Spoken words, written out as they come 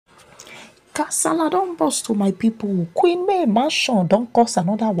Kasala don burst to my people. Queen May mansion don cause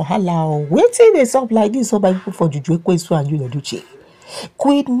another wahala. Wetin dey sup like this my people for Juju Ekwesu and edochie?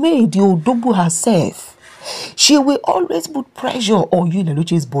 Queen May, the Odogu herself, she will always put pressure on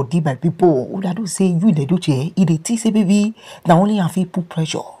edochie's body, my people. Una do say edochie, e dey think say baby na only am fit put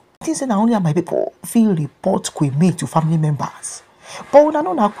pressure. Think say na only am my people fit report Queen May to family members. But una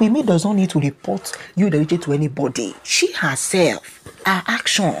know that Queen May does not need to report edochie to anybody. She herself, her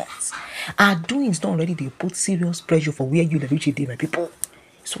actions, her doings don already dey put serious pressure for where edochie dey, my people.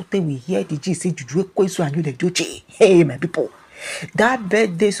 So then we hear the gist say Juju Ekwesu and edochie. Hey, my people. That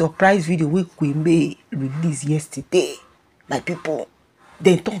birthday surprise video wey Queen May released yesterday, my people,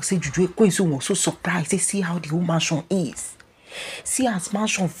 dem talk say Juju Ekwesu was so surprised. Say see how the whole mansion is. See as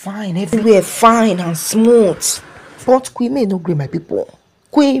mansion fine, everywhere fine and smooth. But Queen May no gree, my people.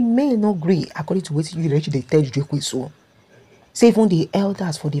 Queen May no gree, according to wetin edochie dey tell Juju Ekwesu. Say even the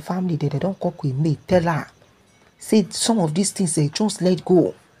elders for the family they don't call Queen May, tell her. Say some of these things they just let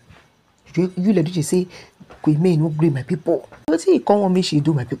go. You edochie say Queen May no gree, my people. Wetin you come want me she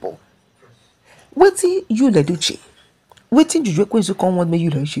do, my people? Wetin edochie? Wetin Juju Ekwesu come want me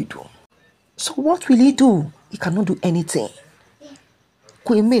edochie do? So what will he do? He cannot do anything.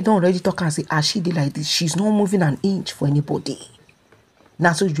 Queen May don't already talk and say as she did like this, she's not moving an inch for anybody.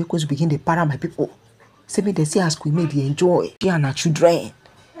 Now so Juju Ekwesu begin to para, my people. Say me they see as Queen May they enjoy. She and her children.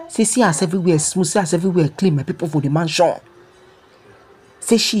 Say see as everywhere smooth, see as everywhere clean, my people, for the mansion.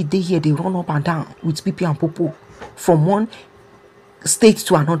 Say she dey here, they run up and down with Pipi and Popo from one state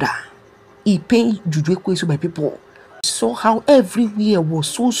to another. He paid Juju Ekwesu, my people. Saw how everywhere was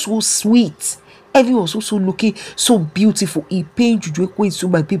so sweet. Everywhere was so looking so beautiful. He paid Juju Ekwesu,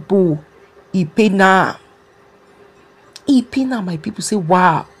 my people. He paid now. He paid now, my people. Say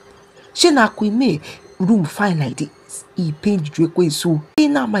wow. She na Queen May room fine like this. He paid Juju Ekwesu. He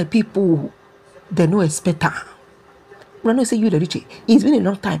now, my people. They no expect her. When I say edochie, it's been a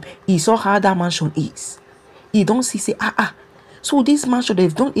long time. He saw how that mansion is. He don't see say So this mansion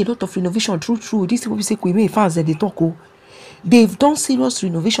they've done a lot of renovation. True. These people say Queen May fans that they talk. Oh, they've done serious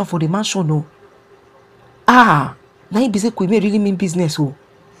renovation for the mansion. Oh, now you say Queen May really mean business. Oh,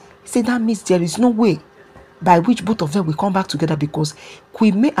 say that means there is no way by which both of them will come back together, because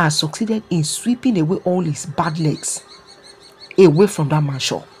Queen May has succeeded in sweeping away all his bad legs away from that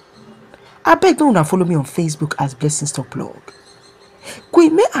mansion. I beg don't follow me on Facebook as Blessingtalkblog.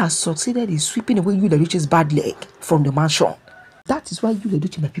 Queen May has succeeded in sweeping away edochie's bad leg from the mansion. That is why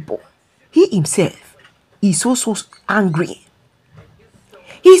edochie, my people, he himself is so angry.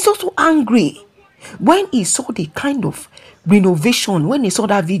 He's so angry. When he saw the kind of renovation, when he saw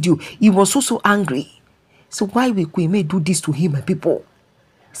that video, he was so angry. So why will Queen May do this to him, my people?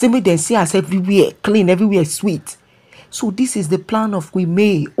 Say me then see us everywhere clean, everywhere sweet. So this is the plan of Queen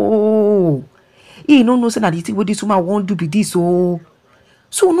May. Oh, he no say that the thing what this woman won't do be this. Oh,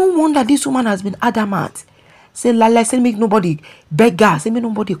 so no wonder this woman has been adamant. Say Lala, say make nobody beg her, say make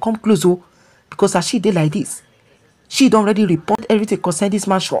nobody come close. Oh, because as she did like this, she don't already report everything concerning this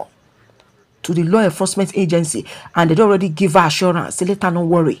mansion to the law enforcement agency, and they don't already give her assurance. Say let her not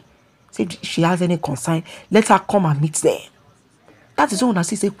worry. Say if she has any concern, let her come and meet them. That is when I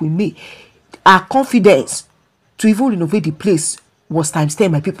say Queen May, her confidence to even renovate the place was times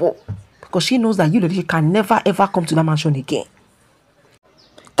 10, my people, because she knows that edochie can never ever come to that mansion again.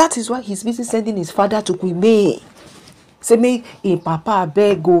 That is why he's busy sending his father to Queen May. Say make him papa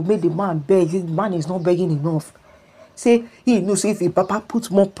beg, go make the man beg. The man is not begging enough. Say he knows if his papa puts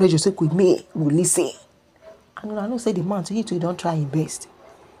more pressure, say Queen May will listen. And I know say the man, so he don't try his best.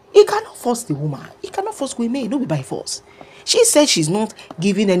 He cannot force the woman. He cannot force Queen May. No be by force. She said she's not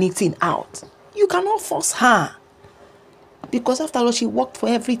giving anything out. You cannot force her. Because after all, she worked for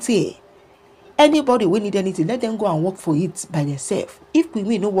everything. Anybody will need anything, let them go and work for it by themselves. If Queen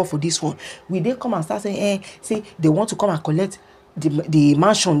May no work for this one, will they come and start saying, say they want to come and collect the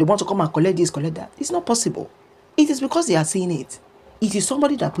mansion, they want to come and collect this, collect that? It's not possible. It is because they are seeing it. It is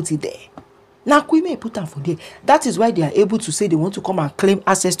somebody that put it there. Now Queen May put them for there. That is why they are able to say they want to come and claim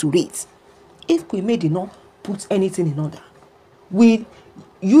access to it. If Queen May did not put anything in order, will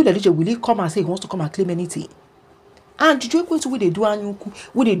edochie will he come and say he wants to come and claim anything? And Juju Ekwesu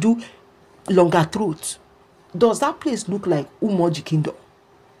will they do longer throat? Does that place look like Umoji Kingdom?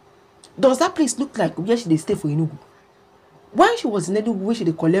 Does that place look like where she they stay for Enugu? When she was in Enugu, where she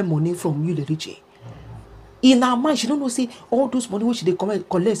they collect money from edochie? In her mind, she don't know say all those money which they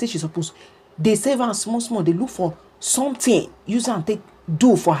collect, say she supposed they save her small, they look for something, use her and take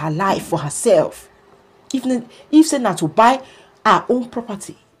do for her life, for herself. If say not to buy her own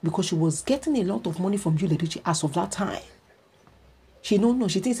property, because she was getting a lot of money from edochie as of that time. She no know.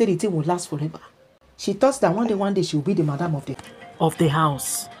 She thinks that the thing will last forever. She thought that one day she will be the madam of the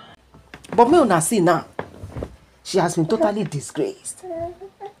house. But me una see now, she has been totally disgraced.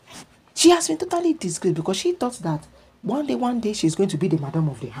 She has been totally disgraced because she thought that one day she's going to be the madam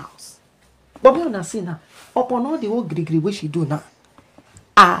of the house. But me una see now, upon all the whole grigri way she do now,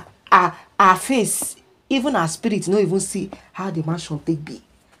 her face, even her spirit, no even see how the mansion take be.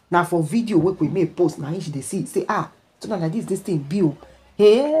 Now for video work we may post, now she they see, say, so now like this thing be.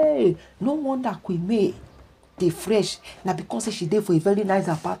 Hey, no wonder Queen May they fresh. Now because she there for a very nice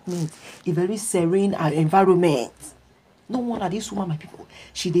apartment, a very serene environment. No wonder this woman, my people,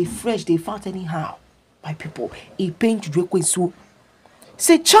 she they fresh, they found anyhow. My people, he paint Judy so.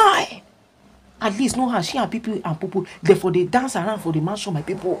 Say chai. At least know how she and people, therefore they dance around for the mansion, my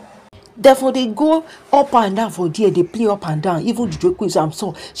people. Therefore they go up and down for there, they play up and down. Even Judy I'm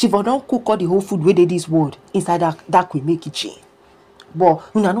so she for don't cook all the whole food where they this world inside that Queen May kitchen. But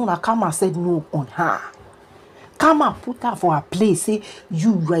you know Kama said no on her. Kama put her for a place, say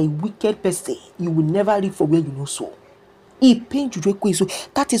you are a wicked person. You will never live for where you know so. He paint Judy so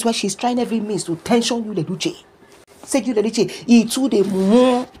that is why she's trying every means to tension you edochie. Say you edochie, he too the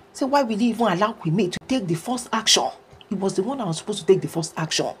more. Say why will he even allow Queen May to take the first action? He was the one that was supposed to take the first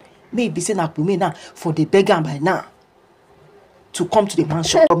action. Maybe say now Queen May now for the beggar by now to come to the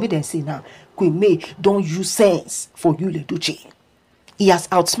mansion. Or me then say now Queen May don't use sense for you edochie. He has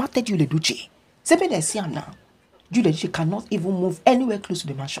outsmarted you edochie. Say me then see him now. You edochie cannot even move anywhere close to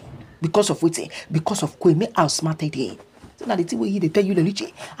the mansion because of what? Because of Queen May outsmarted him. So now the thing where he they tell you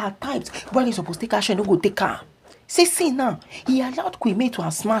edochie at times when he's supposed to take action, don't go take her. Say see now he allowed Queen May to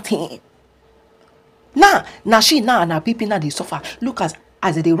outsmart him. Now she now and her people now they suffer. Look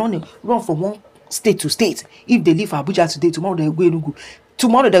as they run from one state to state. If they leave Abuja today, tomorrow they will go Enugu.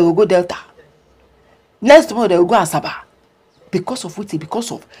 Tomorrow they will go Delta. Next tomorrow they will go Asaba. Because of what?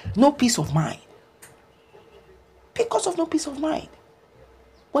 Because of no peace of mind. Because of no peace of mind.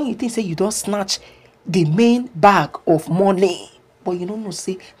 When you think say you don't snatch the main bag of money, but you don't know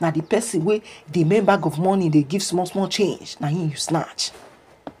say now the person where the main bag of money they give small change. Now you snatch.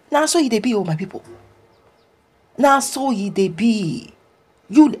 Now so they be, oh my people. Now so they be.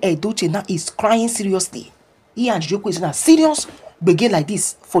 You edochie now is crying seriously. He and Judy is now serious begin like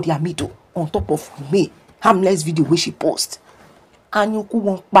this for their middle on top of me. Harmless video where she post. And you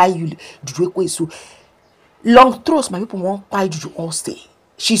won't buy you Judy so long throws my people won't buy Judy Austin.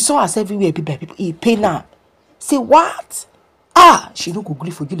 She saw us everywhere people he pay now. Say what? She no go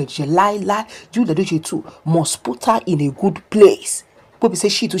agree for you edochie. Lie. You edochie too must put her in a good place. People say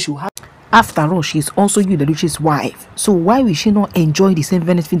she too should have. After all, she is also you edochie's wife. So why will she not enjoy the same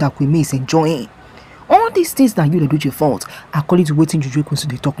benefit that Queen May is enjoying? All these things that you edochie fault, according to waiting Judy to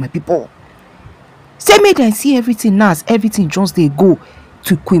they talk, my people. Say make them see everything now, everything just they go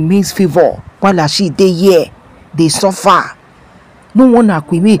to Queen May's favor. While she they here, they suffer. No wonder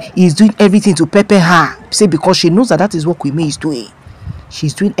Queen May is doing everything to pepper her. Say because she knows that is what Queen May is doing.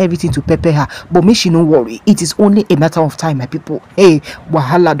 She's doing everything to pepper her. But make she no worry. It is only a matter of time, my people. Hey,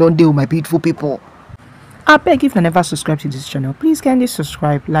 wahala don't deal, my beautiful people. I beg if you never subscribe to this channel, please kindly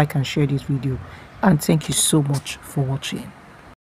subscribe, like and share this video. And thank you so much for watching.